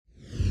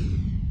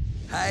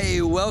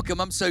Hey, welcome.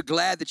 I'm so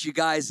glad that you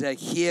guys are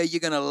here. You're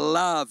going to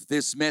love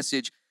this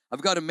message.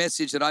 I've got a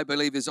message that I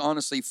believe is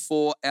honestly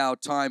for our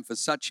time, for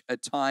such a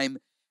time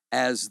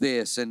as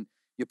this. And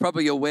you're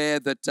probably aware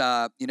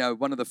that,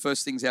 one of the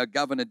first things our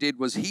governor did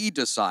was he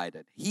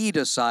decided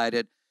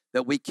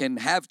that we can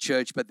have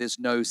church, but there's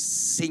no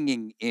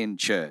singing in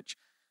church.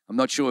 I'm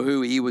not sure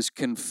who he was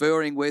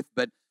conferring with,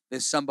 but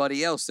there's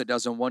somebody else that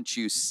doesn't want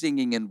you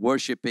singing and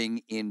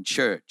worshiping in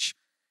church.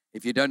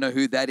 If you don't know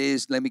who that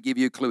is, let me give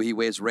you a clue. He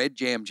wears red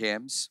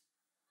jams,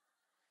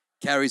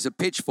 carries a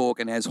pitchfork,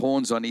 and has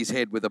horns on his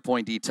head with a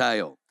pointy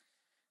tail.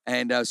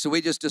 And so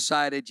we just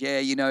decided,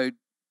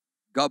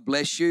 God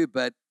bless you,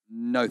 but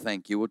no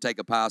thank you. We'll take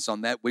a pass on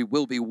that. We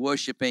will be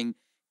worshiping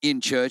in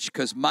church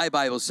because my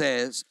Bible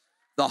says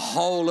the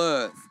whole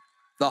earth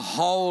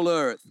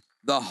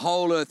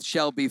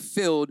shall be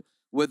filled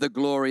with the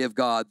glory of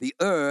God. The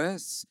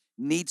earth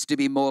needs to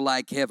be more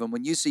like heaven.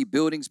 When you see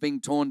buildings being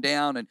torn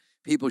down and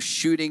people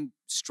shooting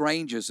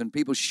strangers and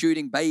people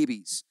shooting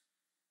babies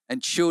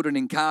and children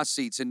in car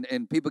seats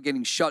and people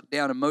getting shot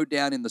down and mowed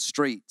down in the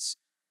streets,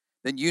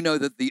 then you know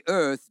that the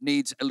earth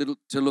needs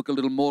to look a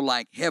little more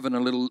like heaven, a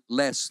little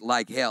less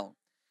like hell.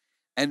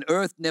 And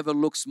earth never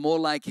looks more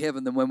like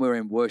heaven than when we're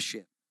in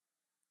worship.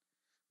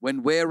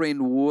 When we're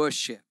in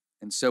worship.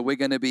 And so we're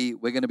going to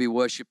be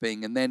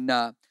worshiping. And then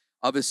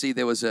obviously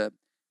there was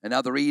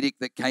another edict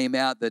that came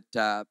out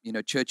that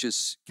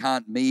churches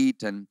can't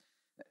meet, and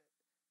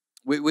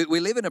we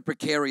live in a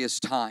precarious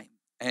time.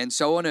 And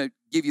so I want to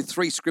give you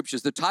three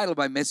scriptures. The title of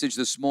my message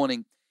this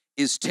morning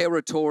is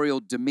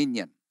Territorial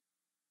Dominion.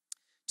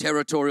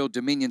 Territorial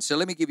Dominion. So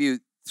let me give you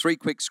three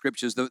quick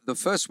scriptures. The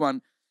first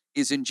one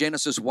is in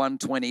Genesis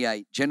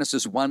 1:28.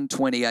 Genesis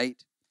 1:28,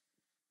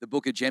 the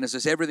book of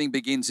Genesis. Everything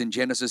begins in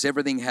Genesis.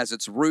 Everything has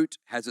its root,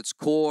 has its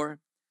core,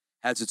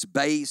 has its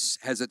base,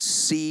 has its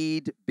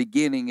seed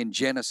beginning in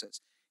Genesis.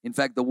 In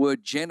fact, the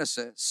word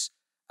Genesis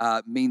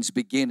means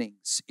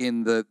beginnings.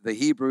 In the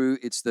Hebrew,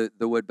 it's the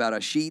word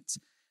Bereshit,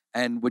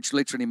 and which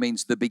literally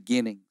means the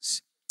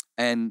beginnings.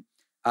 And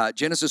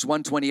Genesis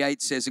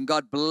 1:28 says, and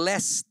God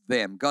blessed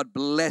them, God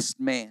blessed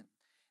man,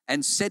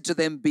 and said to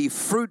them, be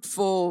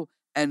fruitful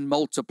and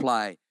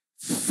multiply,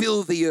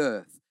 fill the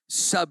earth,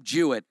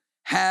 subdue it,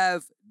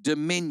 have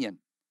dominion.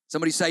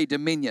 Somebody say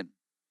dominion.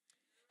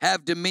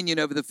 Have dominion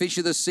over the fish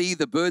of the sea,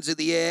 the birds of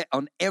the air,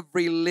 on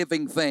every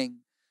living thing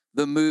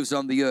that moves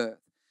on the earth.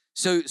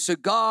 So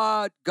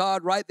God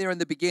right there in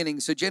the beginning.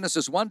 So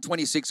Genesis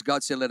 1:26,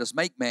 God said, let us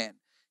make man.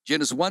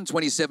 Genesis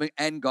 1:27,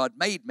 and God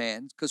made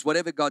man, because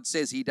whatever God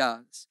says, he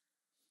does.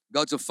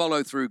 God's a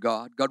follow-through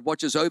God. God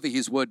watches over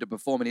his word to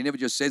perform it. He never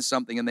just says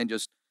something and then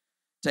just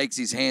takes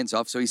his hands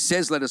off. So he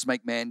says, let us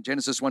make man.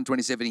 Genesis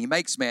 1:27, he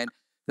makes man.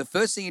 The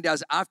first thing he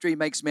does after he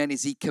makes man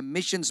is he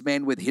commissions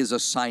man with his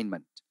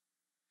assignment.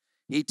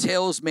 He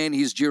tells man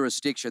his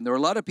jurisdiction. There are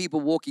a lot of people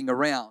walking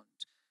around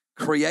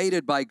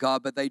created by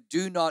God, but they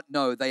do not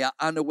know. They are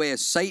unaware.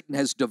 Satan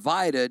has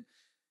divided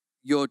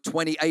your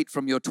 28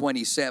 from your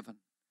 27.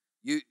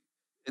 And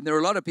there are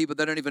a lot of people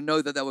that don't even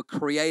know that they were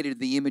created in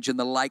the image and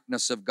the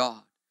likeness of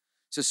God.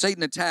 So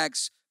Satan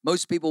attacks.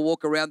 Most people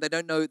walk around, they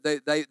don't know,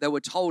 they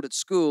were told at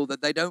school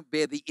that they don't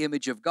bear the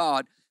image of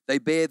God. They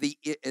bear the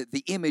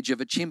image of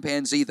a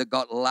chimpanzee that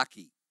got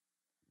lucky,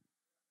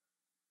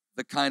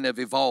 that kind of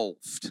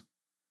evolved.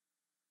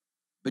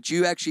 But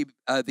you actually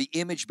are the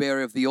image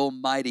bearer of the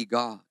Almighty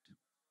God.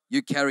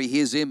 You carry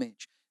his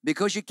image.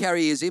 Because you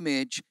carry his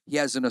image, he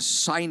has an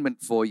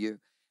assignment for you,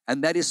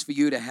 and that is for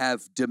you to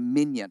have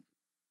dominion.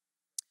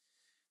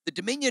 The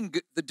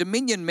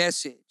dominion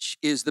message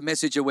is the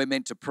message that we're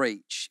meant to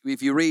preach.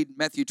 If you read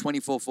Matthew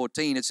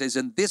 24:14, it says,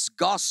 and this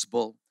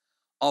gospel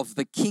of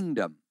the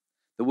kingdom,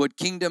 the word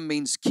kingdom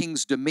means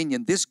king's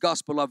dominion. This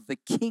gospel of the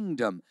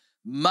kingdom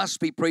must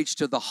be preached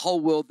to the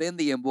whole world, then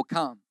the end will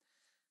come.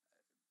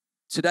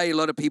 Today, a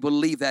lot of people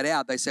leave that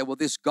out. They say, well,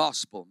 this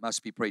gospel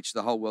must be preached to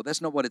the whole world.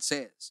 That's not what it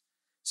says. It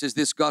says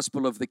this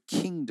gospel of the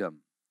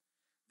kingdom,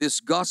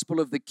 this gospel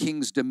of the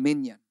king's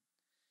dominion.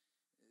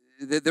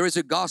 There is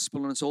a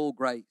gospel and it's all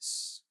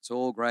grace. It's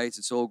all grace,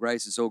 it's all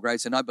grace, it's all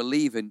grace. And I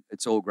believe in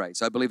it's all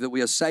grace. I believe that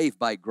we are saved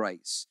by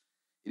grace.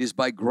 It is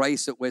by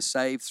grace that we're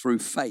saved through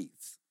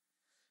faith.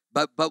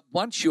 But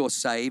once you're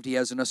saved, he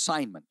has an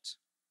assignment.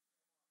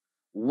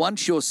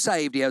 Once you're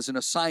saved, he has an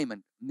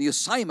assignment. And the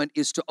assignment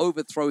is to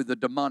overthrow the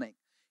demonic,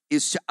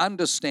 is to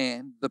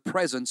understand the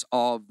presence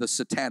of the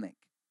satanic.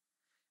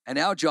 And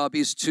our job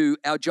is to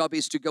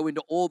go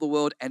into all the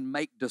world and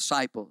make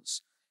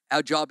disciples.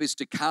 Our job is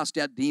to cast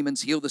out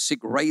demons, heal the sick,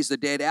 raise the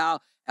dead.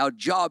 Our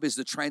job is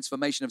the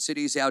transformation of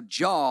cities. Our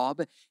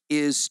job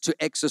is to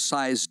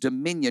exercise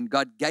dominion.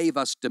 God gave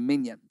us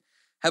dominion.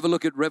 Have a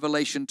look at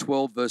Revelation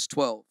 12, verse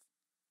 12.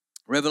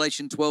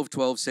 Revelation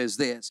 12:12 says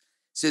this. It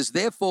says,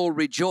 therefore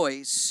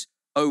rejoice,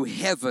 O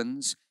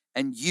heavens,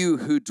 and you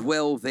who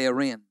dwell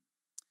therein.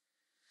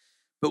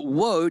 But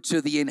woe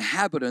to the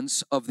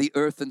inhabitants of the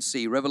earth and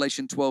sea.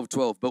 Revelation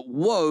 12:12. But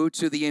woe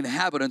to the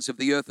inhabitants of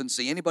the earth and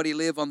sea. Anybody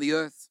live on the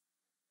earth?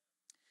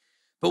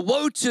 But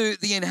woe to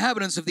the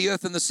inhabitants of the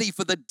earth and the sea,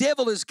 for the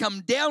devil has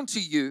come down to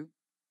you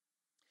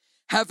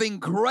having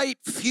great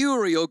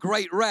fury or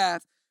great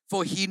wrath,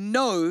 for he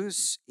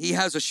knows he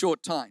has a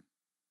short time.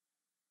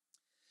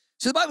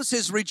 So the Bible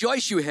says,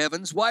 rejoice, you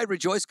heavens. Why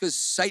rejoice? Because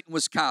Satan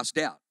was cast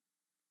out.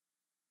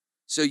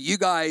 So you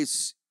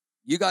guys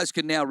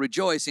can now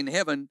rejoice in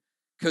heaven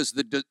because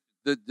the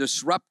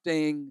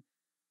disrupting,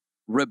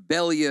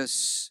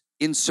 rebellious,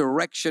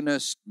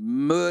 insurrectionist,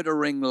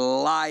 murdering,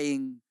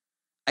 lying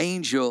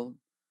angel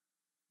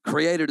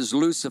created as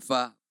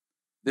Lucifer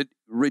that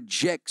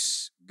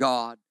rejects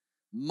God,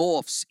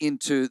 morphs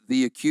into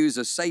the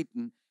accuser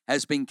Satan,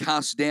 has been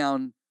cast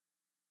down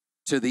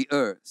to the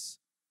earth.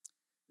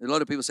 A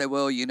lot of people say,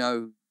 well,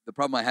 the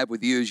problem I have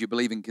with you is you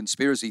believe in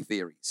conspiracy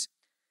theories.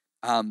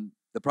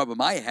 The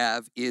problem I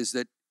have is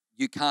that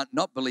you can't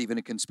not believe in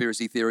a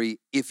conspiracy theory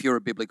if you're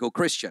a biblical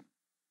Christian,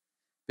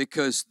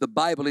 because the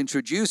Bible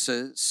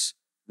introduces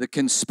the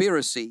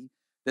conspiracy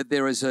that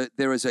there is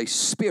a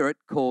spirit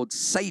called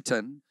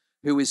Satan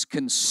who is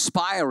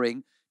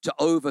conspiring to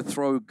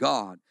overthrow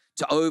God,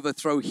 to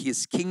overthrow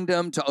his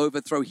kingdom, to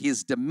overthrow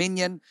his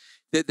dominion.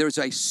 That there's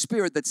a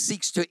spirit that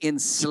seeks to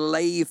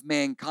enslave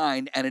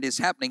mankind, and it is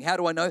happening. How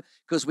do I know?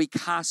 Because we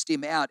cast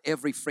him out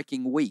every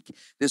freaking week.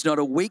 There's not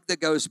a week that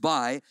goes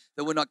by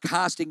that we're not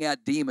casting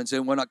out demons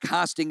and we're not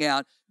casting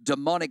out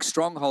demonic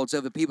strongholds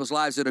over people's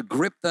lives that have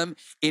gripped them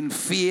in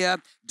fear,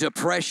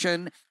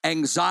 depression,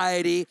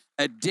 anxiety,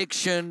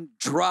 addiction,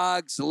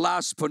 drugs,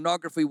 lust,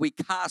 pornography. We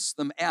cast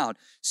them out.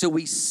 So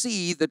we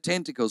see the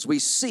tentacles. We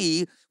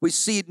see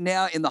it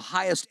now in the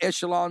highest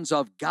echelons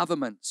of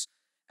governments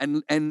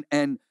and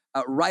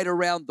right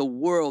around the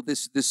world,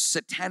 this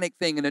satanic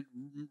thing, and it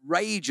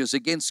rages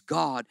against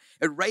God.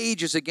 It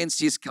rages against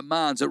his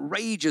commands. It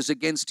rages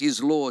against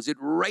his laws. It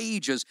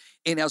rages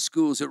in our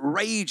schools. It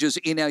rages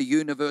in our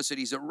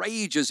universities. It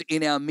rages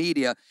in our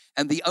media.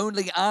 And the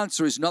only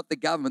answer is not the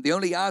government. The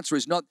only answer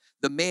is not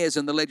the mayors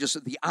and the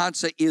legislators. The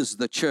answer is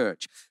the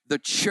church. The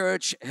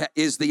church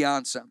is the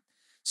answer.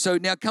 So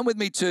now come with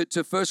me to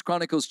 1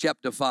 Chronicles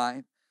chapter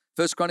 5.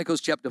 1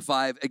 Chronicles chapter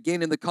 5,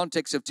 again in the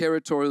context of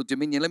territorial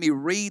dominion. Let me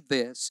read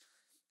this,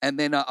 and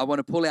then I want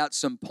to pull out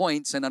some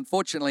points. And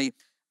unfortunately,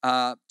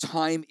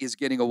 time is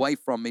getting away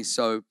from me,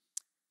 so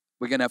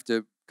we're going to have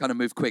to kind of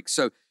move quick.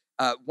 So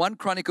 1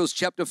 Chronicles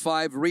chapter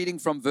 5, reading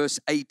from verse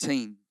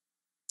 18,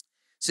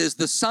 says,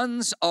 the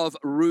sons of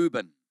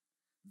Reuben,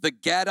 the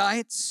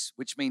Gadites,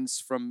 which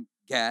means from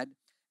Gad,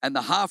 and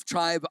the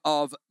half-tribe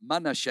of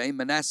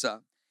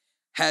Manasseh,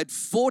 had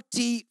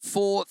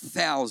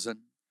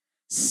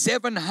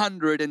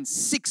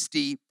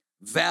 44,760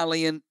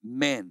 valiant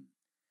men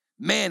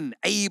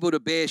able to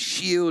bear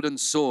shield and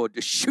sword,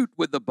 to shoot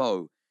with the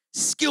bow,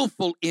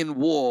 skillful in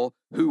war,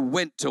 who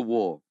went to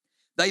war.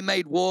 They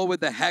made war with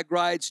the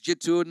Hagrites,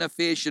 Jetur,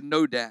 Naphish, and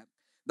Nodab.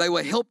 They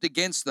were helped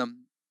against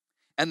them,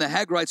 and the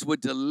Hagrites were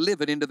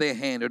delivered into their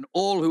hand, and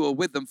all who were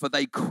with them, for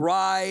they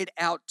cried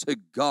out to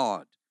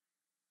God.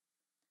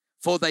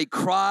 For they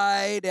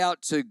cried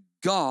out to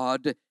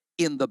God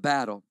in the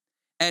battle,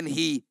 and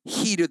he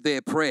heeded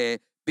their prayer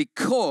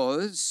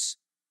because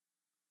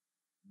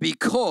they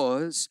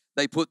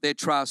put their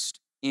trust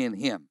in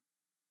him.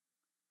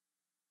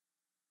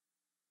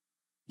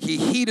 He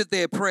heeded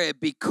their prayer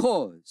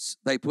because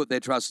they put their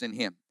trust in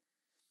him.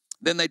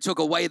 Then they took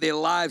away their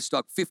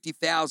livestock,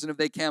 50,000 of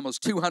their camels,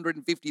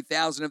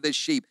 250,000 of their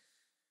sheep,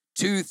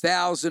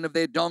 2,000 of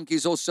their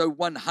donkeys, also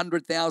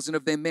 100,000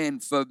 of their men,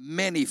 for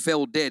many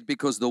fell dead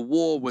because the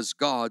war was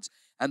God's,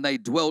 and they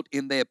dwelt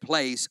in their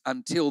place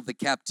until the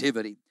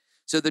captivity.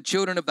 So the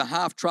children of the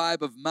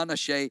half-tribe of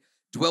Manasseh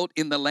dwelt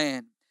in the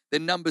land. Their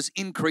numbers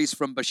increased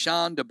from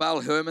Bashan to Baal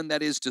Hermon,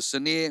 that is to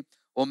Senir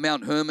or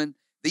Mount Hermon.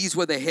 These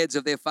were the heads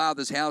of their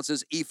fathers'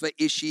 houses: Ephah,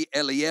 Ishi,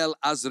 Eliel,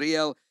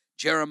 Azriel,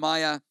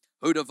 Jeremiah,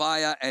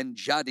 Hodaviah, and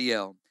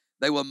Jadiel.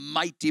 They were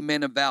mighty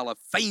men of valor,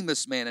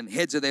 famous men, and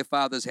heads of their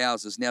fathers'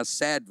 houses. Now,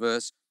 sad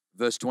verse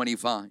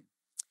 25.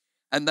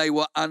 And they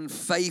were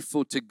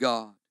unfaithful to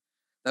God.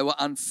 They were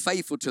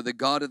unfaithful to the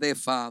God of their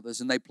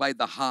fathers, and they played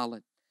the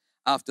harlot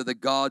after the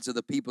gods of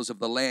the peoples of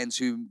the lands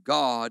whom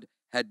God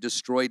had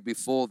destroyed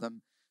before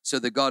them. So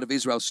the God of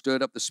Israel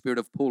stirred up the spirit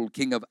of Pul,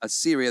 king of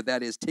Assyria,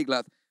 that is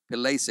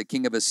Tiglath-Pileser,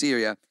 king of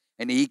Assyria,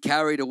 and he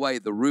carried away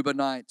the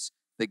Reubenites,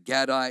 the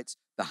Gadites,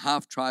 the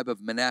half-tribe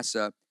of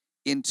Manasseh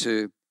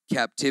into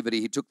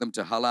captivity. He took them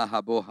to Hala,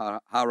 Habor,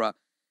 Hara,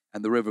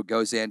 and the river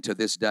Gozan to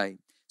this day.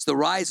 It's the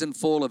rise and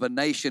fall of a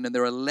nation, and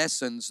there are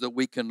lessons that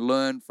we can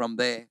learn from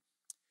there.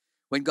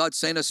 When God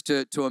sent us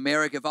to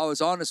America, if I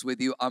was honest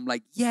with you, I'm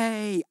like,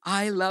 yay,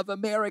 I love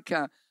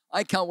America.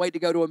 I can't wait to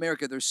go to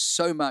America. There's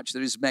so much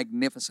that is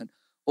magnificent.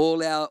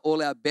 All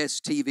our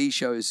best TV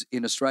shows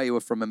in Australia were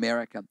from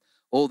America.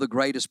 All the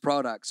greatest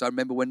products. I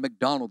remember when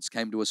McDonald's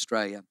came to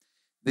Australia.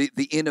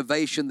 The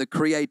innovation, the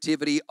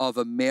creativity of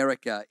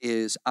America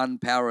is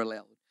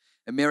unparalleled.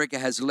 America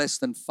has less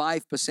than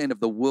 5% of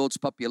the world's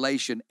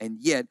population, and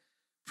yet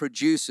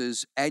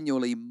produces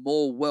annually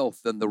more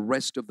wealth than the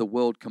rest of the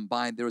world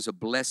combined. There is a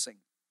blessing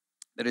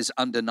that is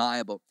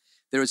undeniable.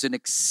 There is an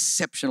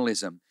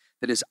exceptionalism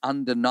that is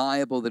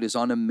undeniable that is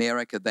on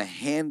America. The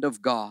hand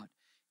of God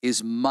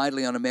is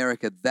mightily on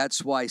America.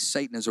 That's why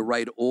Satan has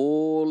arrayed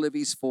all of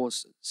his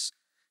forces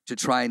to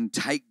try and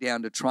take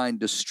down, to try and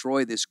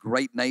destroy this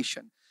great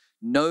nation.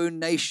 No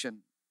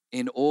nation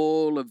in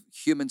all of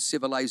human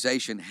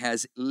civilization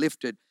has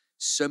lifted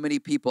so many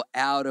people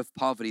out of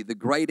poverty. The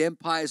great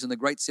empires and the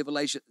great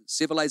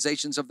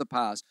civilizations of the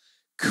past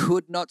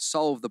could not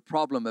solve the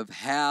problem of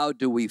how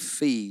do we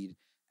feed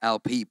our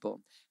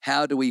people?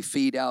 How do we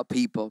feed our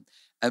people?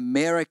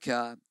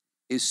 America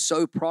is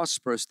so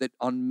prosperous that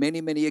on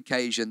many, many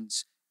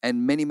occasions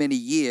and many, many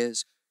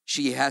years,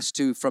 she has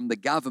to, from the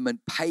government,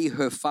 pay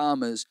her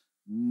farmers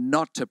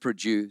not to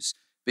produce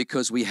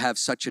because we have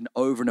such an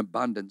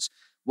overabundance.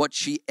 What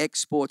she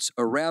exports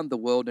around the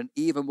world and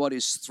even what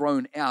is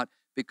thrown out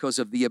because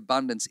of the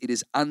abundance, it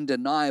is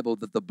undeniable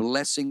that the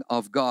blessing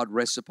of God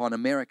rests upon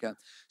America.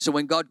 So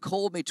when God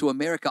called me to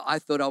America, I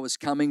thought I was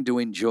coming to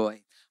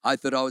enjoy. I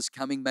thought I was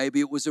coming, maybe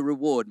it was a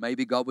reward.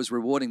 Maybe God was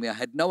rewarding me. I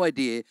had no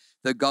idea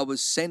that God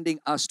was sending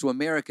us to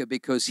America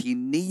because He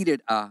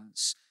needed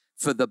us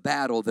for the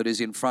battle that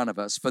is in front of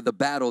us, for the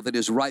battle that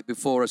is right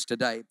before us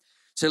today.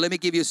 So let me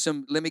give you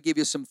some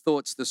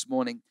thoughts this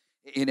morning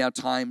in our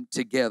time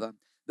together.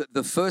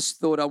 The first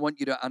thought I want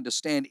you to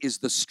understand is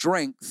the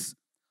strength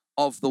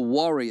of the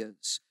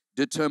warriors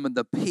determine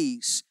the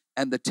peace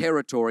and the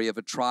territory of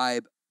a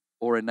tribe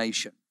or a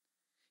nation.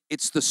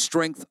 It's the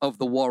strength of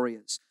the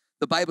warriors.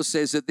 The Bible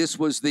says that this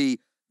was the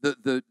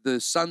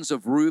sons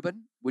of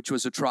Reuben, which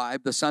was a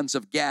tribe, the sons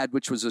of Gad,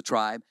 which was a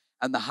tribe,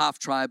 and the half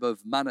tribe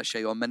of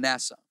Manasseh or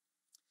Manasseh.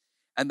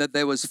 And that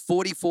there was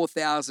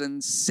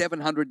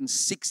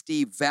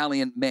 44,760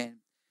 valiant men.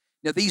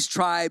 Now, these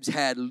tribes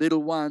had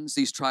little ones.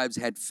 These tribes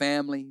had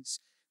families.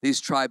 These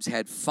tribes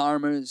had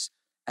farmers,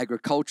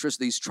 agriculturists.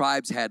 These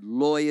tribes had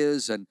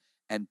lawyers and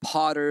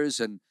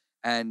potters and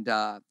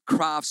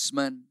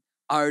craftsmen,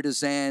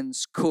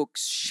 artisans,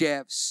 cooks,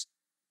 chefs.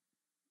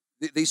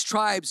 These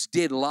tribes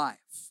did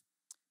life.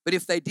 But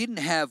if they didn't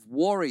have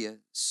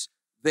warriors,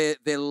 their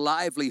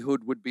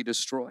livelihood would be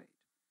destroyed.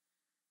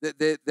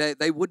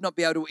 They would not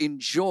be able to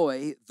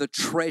enjoy the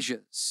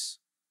treasures.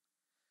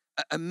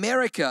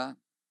 America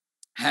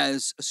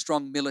has a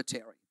strong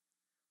military.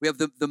 We have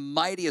the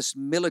mightiest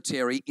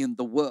military in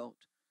the world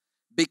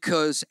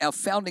because our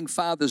founding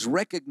fathers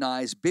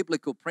recognized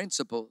biblical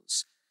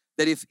principles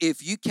that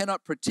if you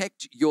cannot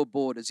protect your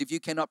borders, if you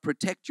cannot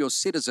protect your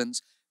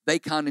citizens, they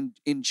can't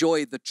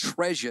enjoy the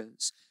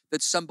treasures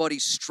that somebody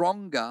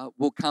stronger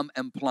will come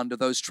and plunder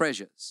those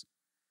treasures.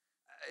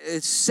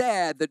 It's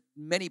sad that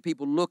many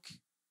people look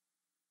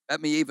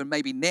at me even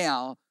maybe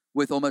now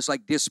with almost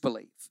like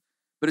disbelief.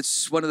 But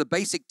it's one of the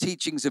basic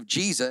teachings of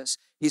Jesus.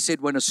 He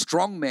said, when a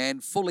strong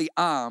man, fully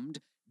armed,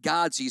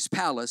 guards his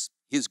palace,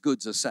 his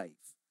goods are safe.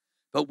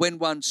 But when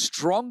one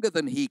stronger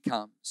than he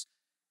comes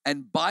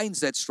and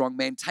binds that strong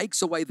man,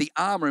 takes away the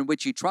armor in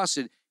which he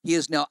trusted, he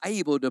is now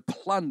able to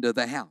plunder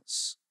the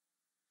house.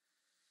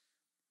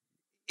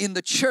 In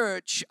the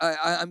church,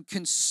 I'm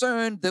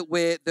concerned that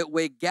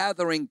we're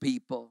gathering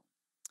people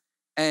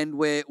and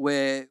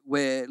we're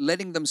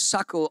letting them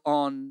suckle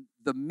on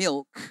the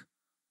milk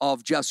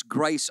of just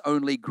grace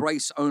only,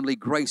 grace only,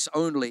 grace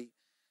only.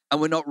 And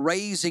we're not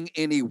raising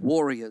any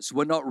warriors.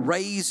 We're not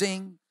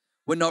raising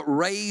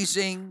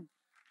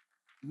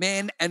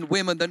men and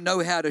women that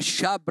know how to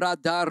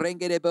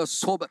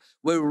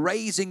We're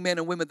raising men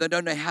and women that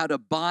don't know how to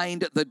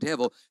bind the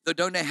devil, that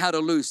don't know how to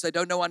loose. They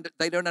don't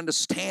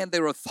understand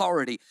their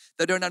authority.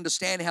 They don't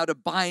understand how to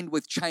bind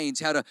with chains,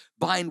 how to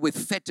bind with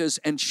fetters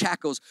and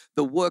shackles,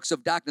 the works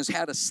of darkness,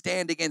 how to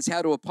stand against,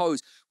 how to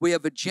oppose. We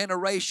have a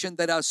generation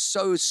that are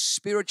so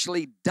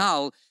spiritually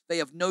dull. They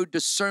have no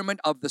discernment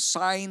of the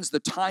signs, the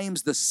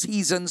times, the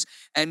seasons,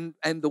 and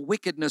the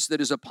wickedness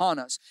that is upon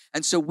us.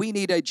 And so we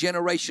need a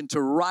generation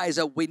to rise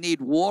up. We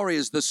need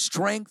warriors, the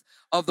strength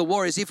of the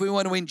warriors. If we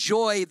want to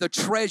enjoy the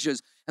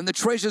treasures, and the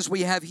treasures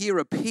we have here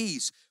are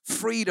peace,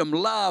 freedom,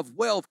 love,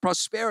 wealth,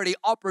 prosperity,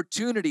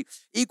 opportunity,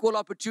 equal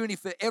opportunity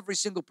for every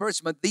single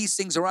person. But these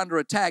things are under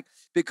attack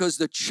because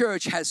the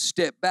church has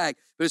stepped back.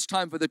 But it's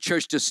time for the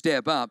church to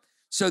step up.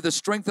 So the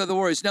strength of the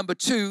warriors. Number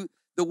two,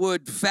 the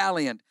word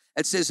valiant.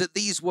 It says that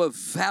these were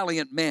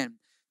valiant men.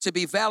 To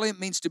be valiant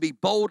means to be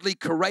boldly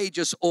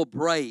courageous or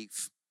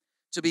brave.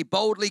 To be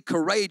boldly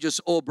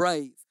courageous or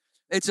brave.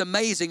 It's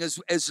amazing as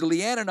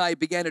Leanne and I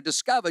began to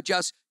discover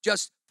just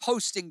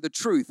posting the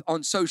truth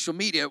on social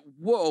media.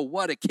 Whoa,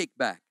 what a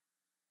kickback.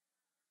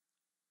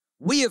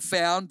 We have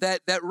found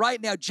that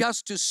right now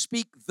just to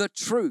speak the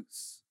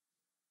truth.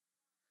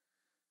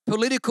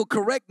 Political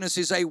correctness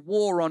is a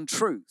war on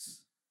truth.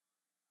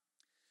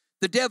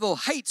 The devil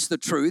hates the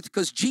truth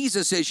because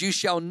Jesus says, you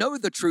shall know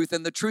the truth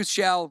and the truth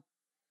shall.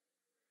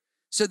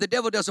 So the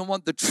devil doesn't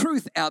want the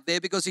truth out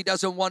there because he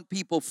doesn't want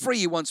people free.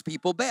 He wants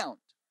people bound.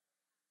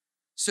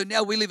 So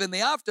now we live in the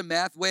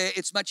aftermath where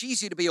it's much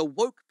easier to be a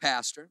woke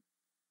pastor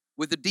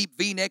with a deep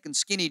V-neck and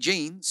skinny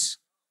jeans,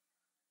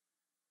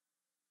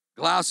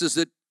 glasses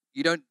that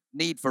you don't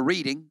need for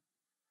reading,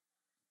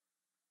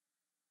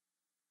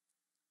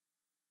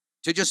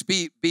 to just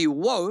be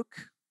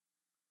woke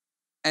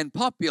and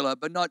popular,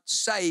 but not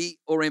say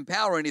or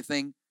empower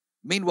anything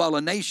Meanwhile,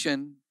 a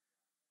nation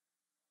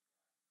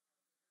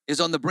is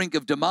on the brink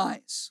of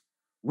demise.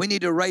 We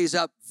need to raise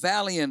up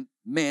valiant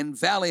men,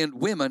 valiant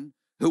women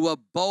who are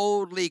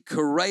boldly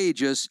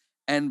courageous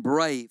and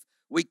brave.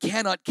 We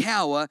cannot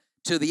cower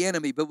to the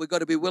enemy, but we've got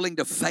to be willing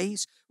to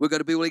face. We've got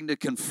to be willing to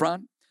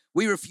confront.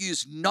 We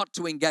refuse not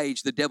to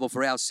engage the devil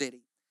for our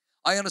city.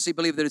 I honestly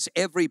believe that it's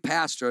every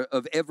pastor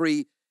of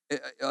every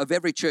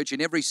church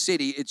in every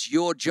city, it's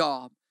your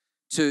job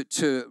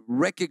to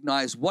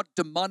recognize what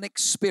demonic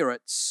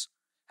spirits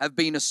have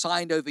been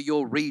assigned over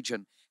your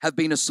region, have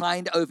been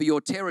assigned over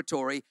your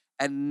territory,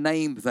 and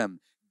name them.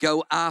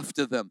 Go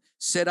after them.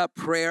 Set up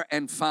prayer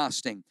and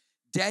fasting.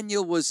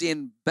 Daniel was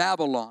in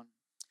Babylon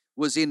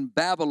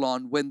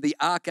when the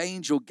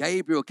archangel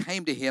Gabriel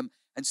came to him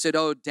and said,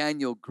 "Oh,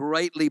 Daniel,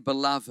 greatly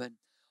beloved,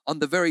 on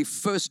the very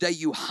first day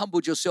you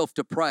humbled yourself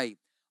to pray,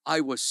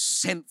 I was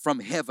sent from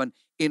heaven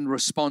in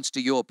response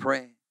to your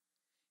prayer."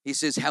 He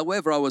says,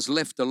 "However, I was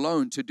left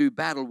alone to do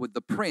battle with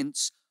the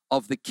prince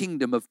of the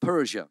kingdom of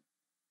Persia."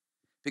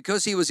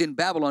 Because he was in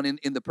Babylon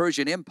in the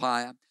Persian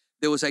Empire,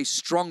 there was a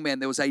strong man,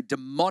 there was a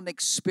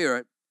demonic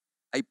spirit,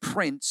 a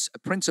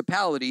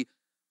principality,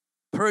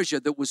 Persia,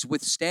 that was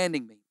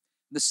withstanding me.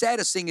 The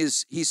saddest thing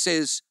is, he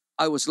says,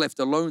 I was left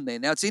alone there.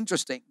 Now, it's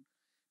interesting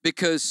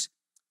because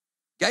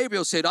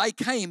Gabriel said, I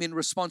came in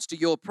response to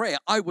your prayer.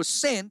 I was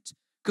sent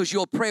because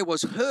your prayer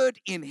was heard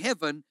in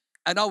heaven,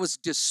 and I was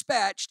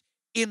dispatched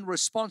in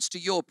response to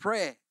your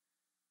prayer.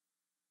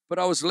 But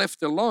I was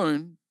left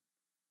alone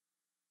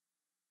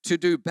to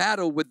do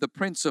battle with the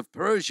prince of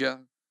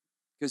Persia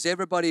because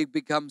everybody had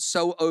become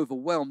so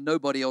overwhelmed,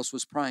 nobody else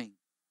was praying.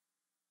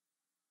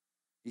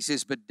 He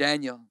says, but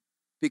Daniel,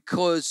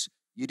 because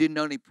you didn't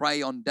only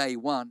pray on day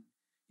one,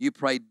 you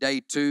prayed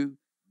day 2,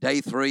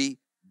 day 3,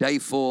 day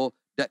 4.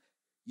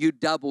 You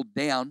doubled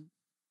down.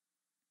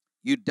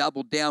 You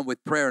doubled down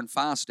with prayer and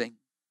fasting.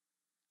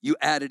 You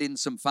added in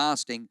some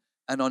fasting.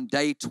 And on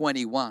day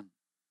 21,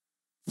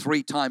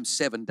 3 times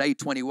 7, day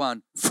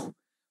 21,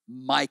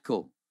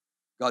 Michael,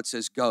 God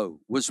says, go,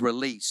 was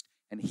released.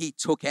 And he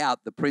took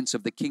out the prince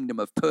of the kingdom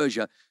of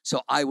Persia.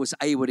 So I was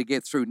able to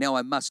get through. Now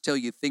I must tell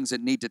you things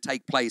that need to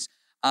take place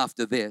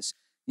after this.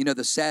 You know,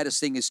 the saddest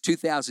thing is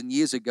 2,000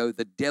 years ago,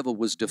 the devil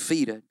was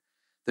defeated.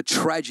 The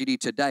tragedy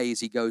today is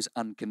he goes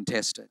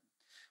uncontested.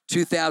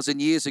 2,000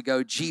 years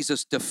ago,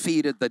 Jesus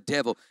defeated the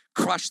devil,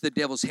 crushed the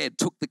devil's head,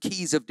 took the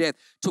keys of death,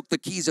 took the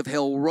keys of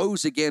hell,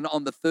 rose again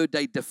on the third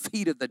day,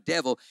 defeated the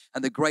devil.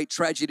 And the great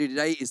tragedy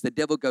today is the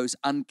devil goes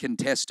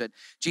uncontested.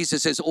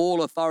 Jesus says,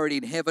 all authority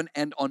in heaven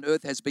and on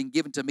earth has been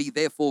given to me,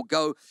 therefore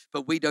go.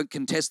 But we don't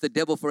contest the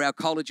devil for our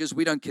colleges.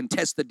 We don't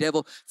contest the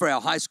devil for our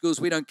high schools.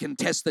 We don't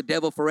contest the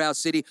devil for our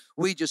city.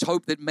 We just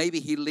hope that maybe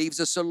he leaves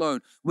us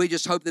alone. We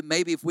just hope that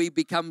maybe if we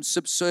become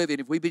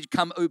subservient, if we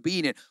become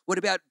obedient. What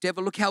about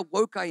devil? Look how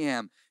woke I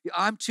am.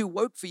 I'm too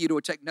woke for you to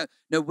attack.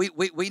 No,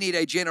 we need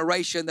a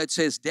generation that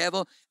says,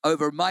 devil,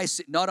 over my,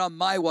 not on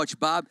my watch,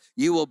 Bob.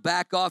 You will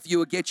back off. You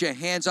will get your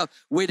hands off.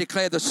 We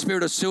declare the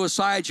spirit of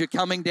suicide, you're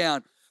coming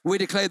down. We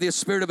declare the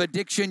spirit of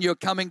addiction, you're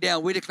coming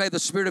down. We declare the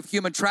spirit of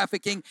human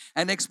trafficking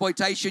and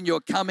exploitation,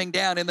 you're coming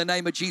down in the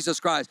name of Jesus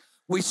Christ.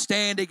 We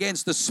stand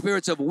against the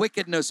spirits of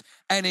wickedness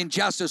and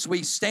injustice.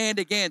 We stand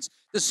against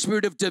the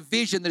spirit of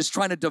division that is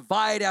trying to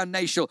divide our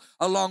nation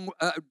along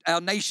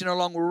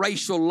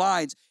racial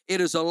lines. It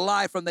is a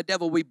lie from the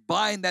devil. We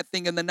bind that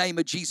thing in the name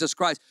of Jesus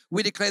Christ.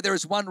 We declare there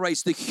is one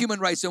race, the human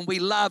race, and we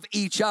love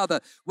each other.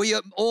 We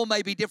all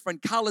may be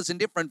different colors and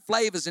different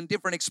flavors and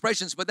different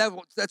expressions, but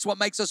that's what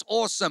makes us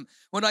awesome.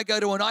 When I go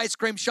to an ice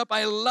cream shop,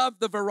 I love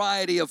the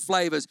variety of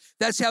flavors.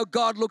 That's how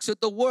God looks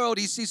at the world.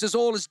 He sees us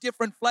all as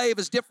different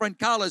flavors, different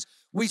colors.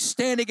 We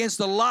stand against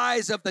the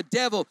lies of the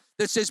devil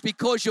that says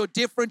because you're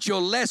different,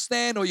 you're less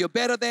than, or you're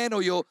better than,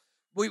 or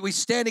we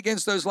stand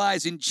against those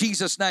lies in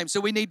Jesus' name. So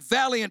we need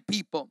valiant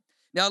people.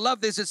 Now I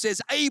love this. It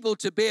says able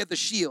to bear the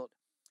shield.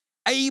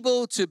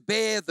 Able to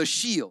bear the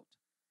shield.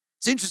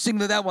 It's interesting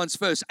that one's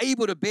first.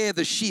 Able to bear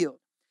the shield.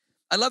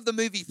 I love the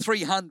movie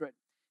 300.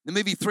 The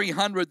movie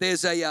 300,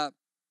 there's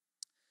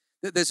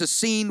a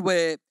scene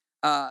where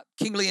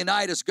King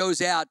Leonidas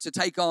goes out to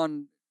take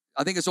on,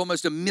 I think it's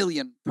almost 1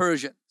 million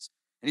Persians.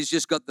 And he's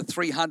just got the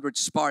 300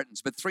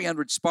 Spartans,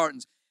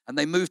 and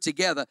they move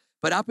together.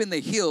 But up in the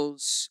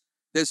hills,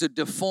 there's a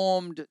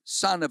deformed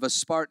son of a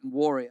Spartan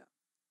warrior.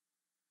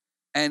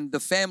 And the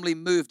family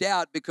moved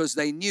out because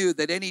they knew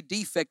that any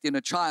defect in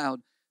a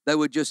child, they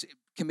would just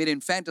commit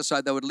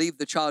infanticide. They would leave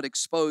the child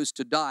exposed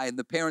to die. And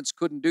the parents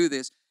couldn't do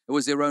this. It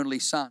was their only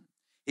son.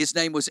 His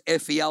name was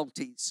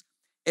Ephialtes.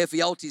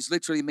 Ephialtes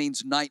literally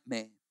means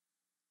nightmare.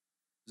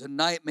 It was a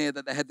nightmare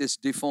that they had this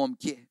deformed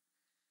kid.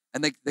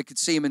 And they could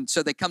see him. And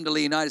so they come to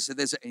Leonidas and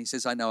he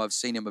says, I know, I've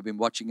seen him. I've been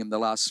watching him the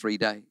last 3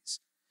 days.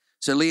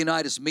 So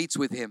Leonidas meets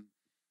with him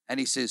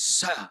and he says,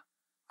 sir,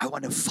 I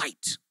want to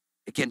fight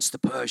against the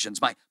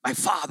Persians. My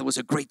father was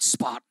a great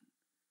Spartan.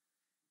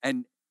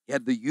 And he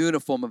had the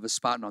uniform of a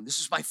Spartan on. This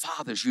is my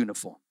father's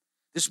uniform.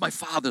 This is my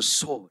father's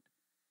sword.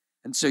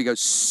 And so he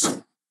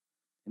goes,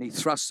 and he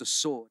thrusts the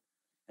sword.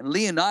 And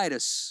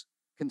Leonidas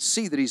can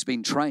see that he's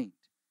been trained.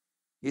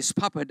 His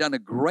papa had done a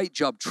great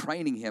job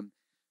training him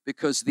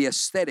because the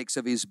aesthetics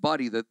of his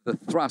body, the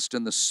thrust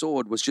and the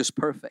sword was just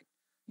perfect.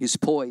 His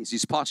poise,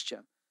 his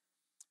posture.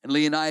 And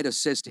Leonidas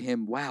says to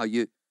him, wow,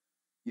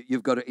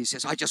 you've got to, he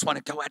says, I just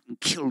want to go out and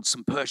kill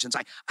some Persians.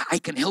 I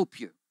can help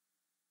you.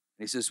 And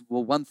he says,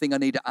 well, one thing I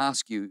need to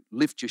ask you,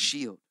 lift your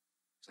shield.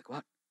 He's like,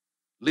 what?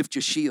 Lift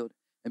your shield.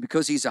 And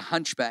because he's a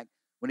hunchback,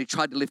 when he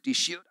tried to lift his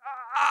shield,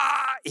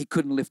 he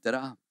couldn't lift it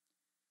up.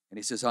 And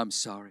he says, I'm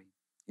sorry.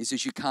 He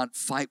says, you can't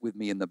fight with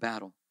me in the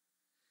battle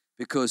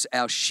because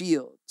our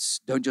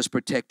shields don't just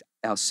protect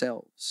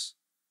ourselves.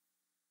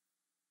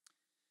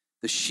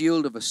 The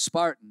shield of a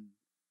Spartan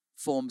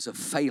forms a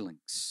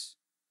phalanx.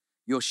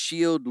 Your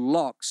shield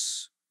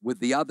locks with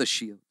the other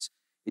shields.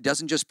 It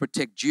doesn't just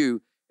protect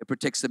you, it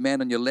protects the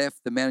man on your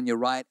left, the man on your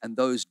right, and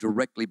those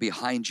directly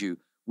behind you.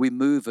 We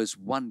move as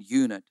one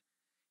unit.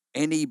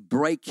 Any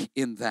break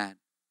in that,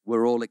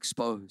 we're all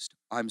exposed.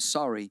 I'm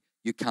sorry,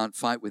 you can't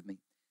fight with me.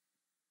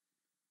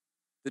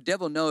 The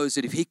devil knows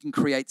that if he can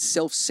create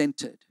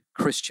self-centered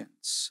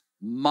Christians,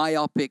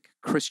 myopic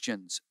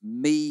Christians,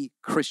 me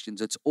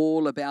Christians, it's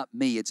all about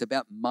me. It's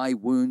about my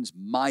wounds,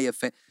 my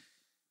offense.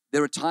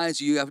 There are times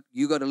you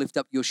got to lift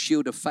up your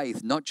shield of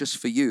faith, not just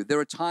for you. There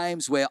are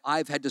times where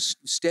I've had to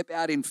step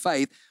out in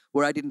faith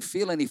where I didn't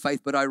feel any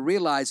faith, but I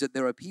realized that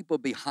there are people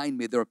behind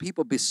me, there are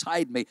people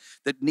beside me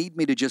that need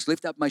me to just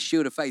lift up my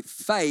shield of faith.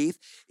 Faith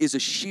is a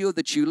shield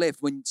that you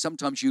lift when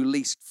sometimes you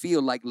least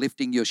feel like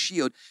lifting your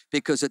shield,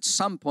 because at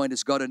some point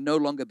it's got to no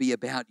longer be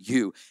about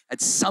you.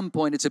 At some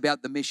point it's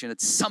about the mission. At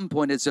some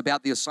point it's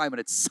about the assignment.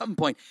 At some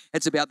point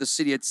it's about the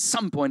city. At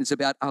some point it's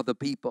about other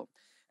people.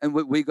 And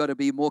we got to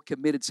be more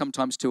committed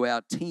sometimes to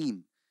our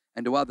team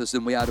and to others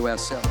than we are to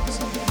ourselves.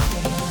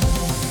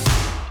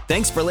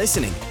 Thanks for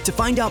listening. To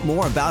find out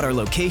more about our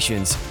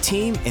locations,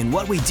 team, and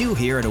what we do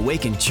here at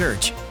Awaken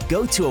Church,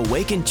 go to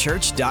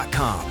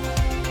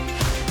awakenchurch.com.